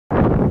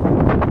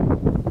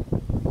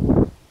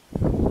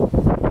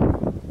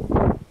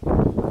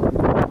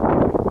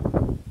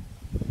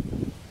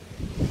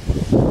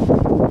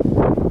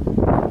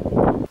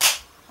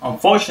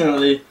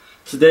unfortunately,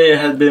 today it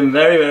has been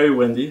very, very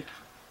windy.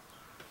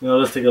 You know,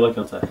 let's take a look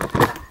outside.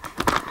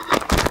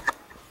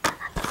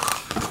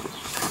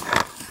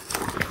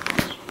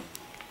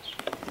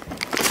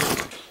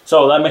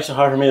 So that makes it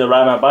hard for me to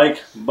ride my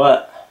bike,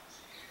 but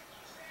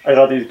I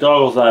got these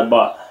goggles that I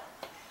bought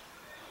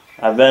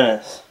at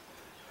Venice.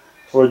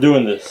 So we're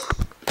doing this.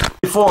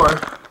 Before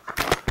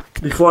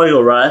I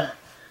go ride,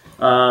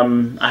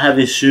 I have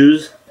these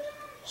shoes.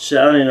 Shit,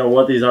 I don't even know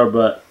what these are,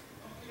 but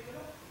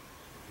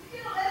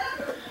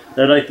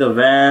they're like the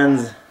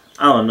Vans.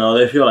 I don't know,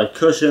 they feel like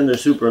cushion, they're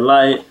super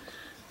light.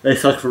 They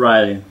suck for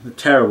riding. They're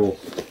terrible.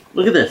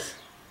 Look at this.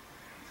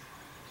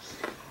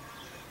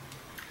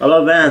 I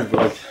love Vans,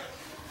 but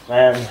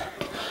like,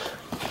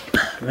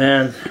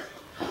 Vans,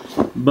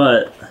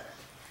 but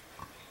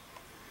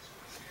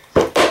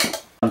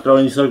I'm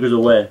throwing these suckers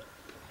away.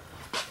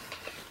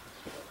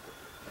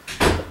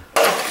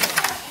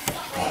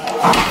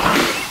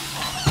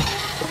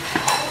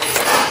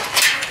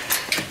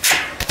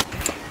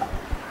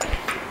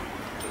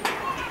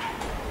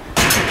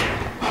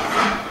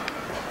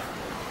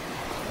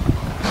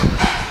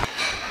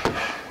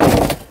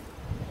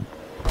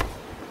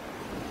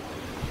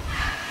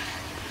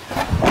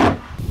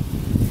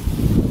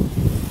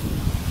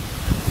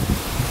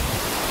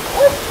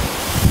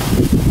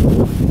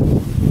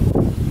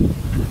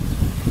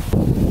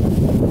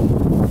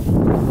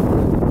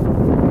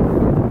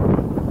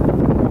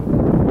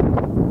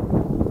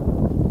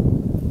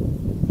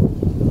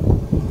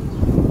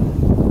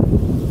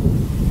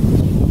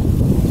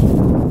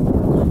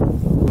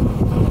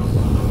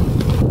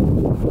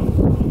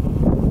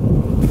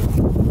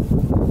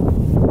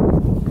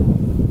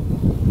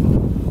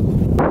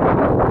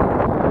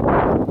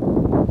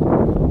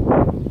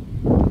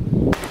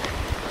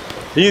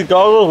 These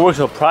goggles work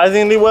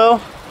surprisingly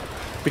well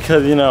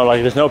because, you know,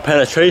 like there's no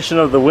penetration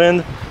of the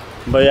wind.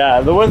 But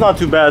yeah, the wind's not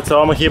too bad, so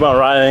I'm gonna keep on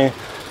riding.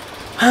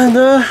 And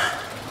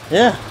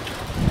yeah.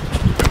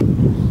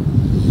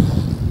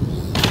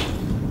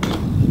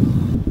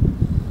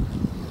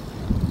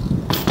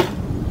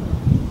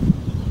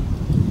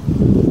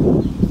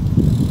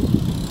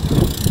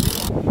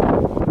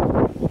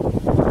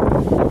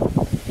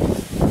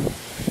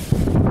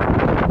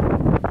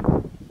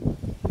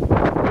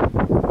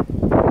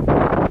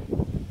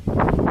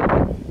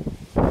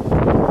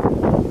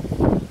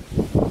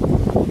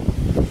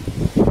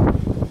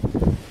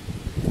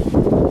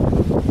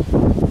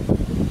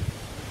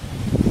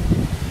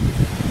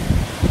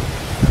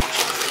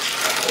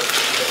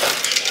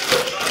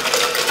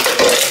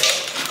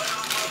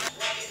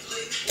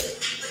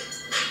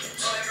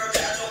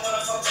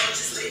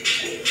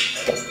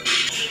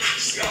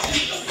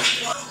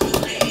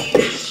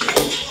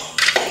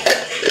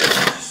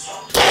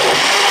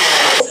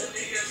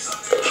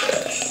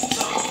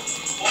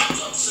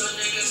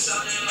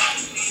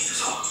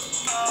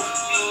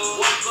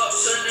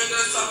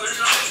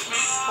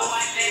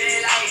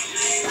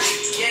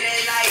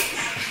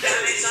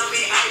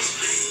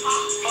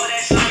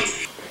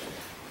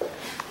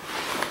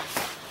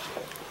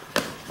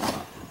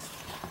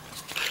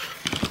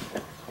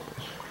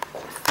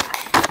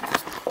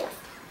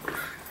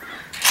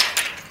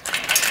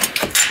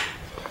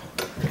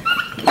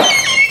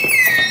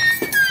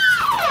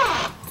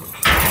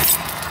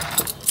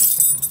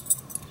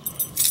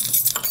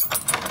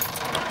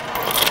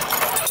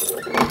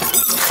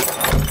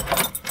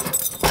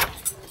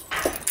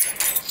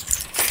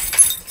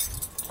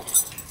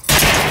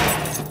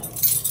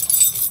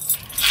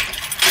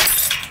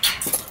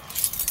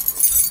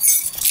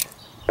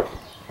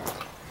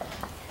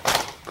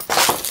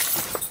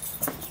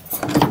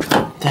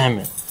 Damn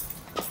it.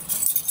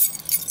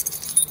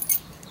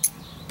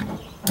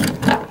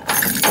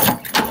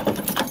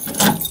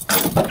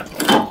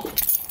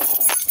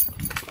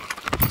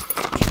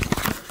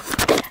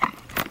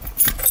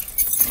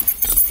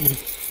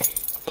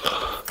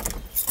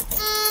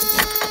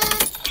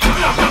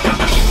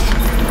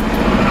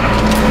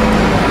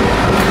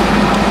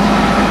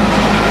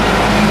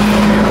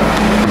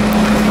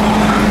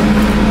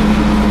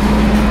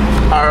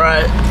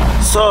 Alright,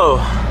 so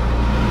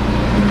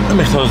let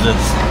me close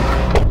this.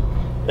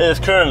 It is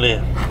currently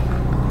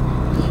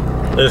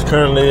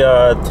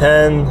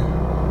 10.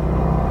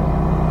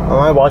 Oh,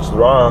 my watch is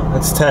wrong.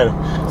 It's 10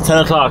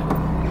 o'clock.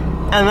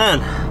 And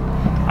then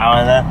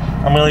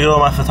I'm gonna go to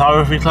my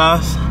photography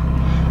class,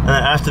 and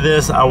then after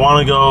this I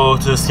want to go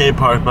to the skate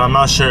park, but I'm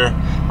not sure.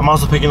 I'm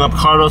also picking up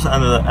Carlos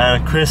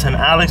and Chris and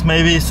Alex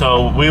maybe,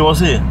 so we will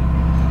see.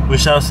 We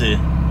shall see.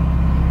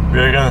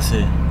 We're gonna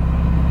see.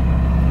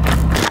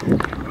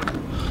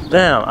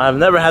 Damn, I've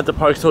never had to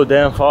park so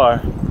damn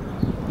far.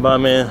 But I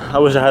mean, I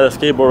wish I had a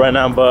skateboard right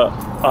now, but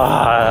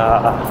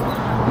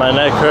my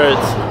neck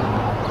hurts.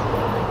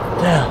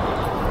 Damn.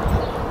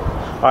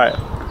 Alright,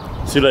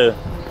 see you later.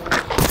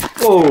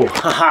 Whoa,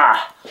 haha.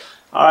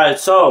 Alright,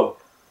 so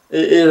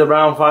it is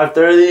around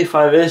 5:30,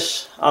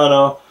 5-ish, I don't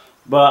know.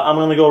 But I'm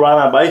gonna go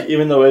ride my bike,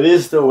 even though it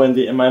is still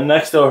windy and my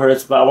neck still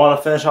hurts. But I want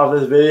to finish off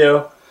this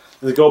video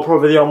the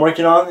GoPro video I'm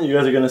working on, you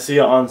guys are gonna see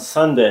it on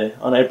Sunday,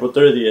 on April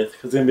 30th.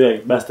 Cause it's gonna be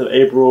like best of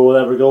April,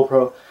 whatever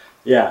GoPro.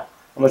 Yeah,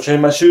 I'm gonna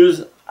change my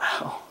shoes.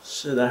 Ow,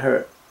 shit, that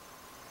hurt.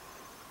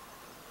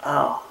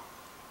 Ow.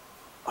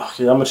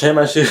 Okay, I'm gonna change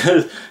my shoes.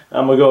 And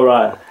I'm gonna go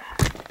ride.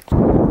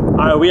 All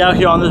right, we out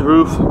here on this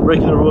roof,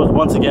 breaking the rules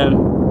once again.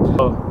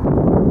 So,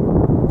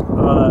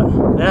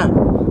 yeah,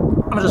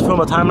 I'm gonna just film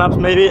a time lapse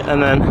maybe,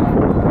 and then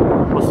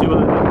we'll see what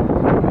I do.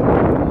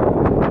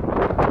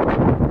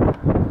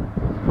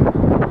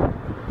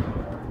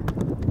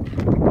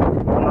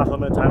 I'm not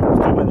filming a time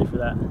lapse, too windy for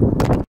that.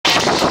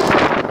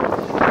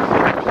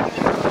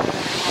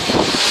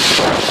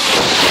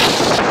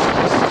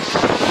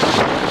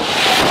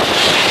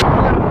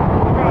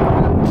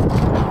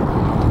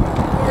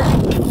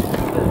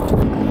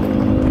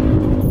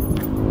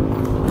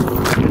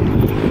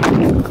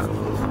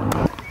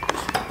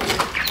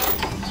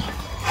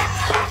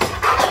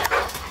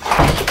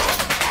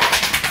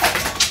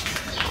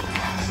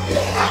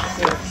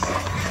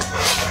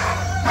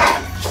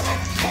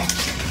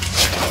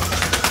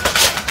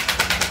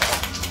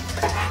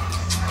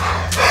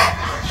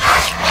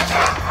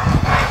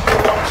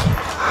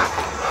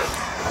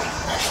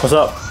 What's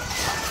up?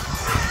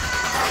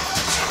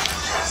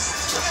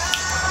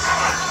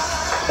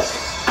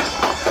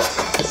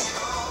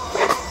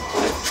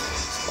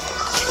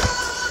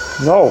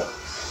 No.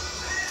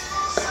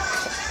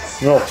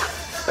 No.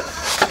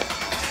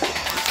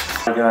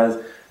 Hi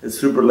guys, it's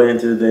super late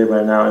into the day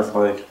right now. It's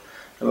like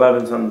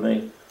 11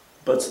 something.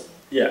 But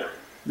yeah,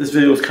 this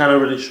video is kind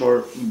of really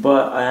short,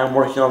 but I am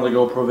working on the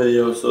GoPro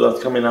video, so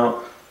that's coming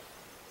out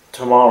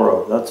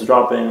tomorrow. That's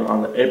dropping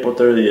on April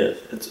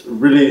 30th. It's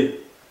really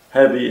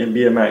heavy in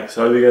BMX,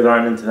 so if you guys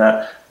aren't into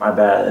that, my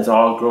bad. It's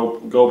all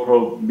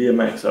GoPro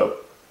BMX, so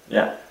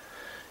yeah.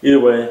 Either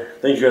way,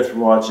 thank you guys for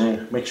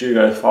watching. Make sure you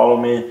guys follow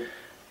me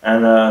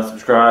and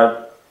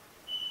subscribe.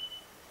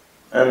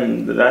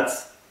 And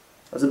that's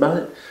about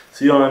it.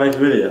 See you on the next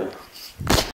video.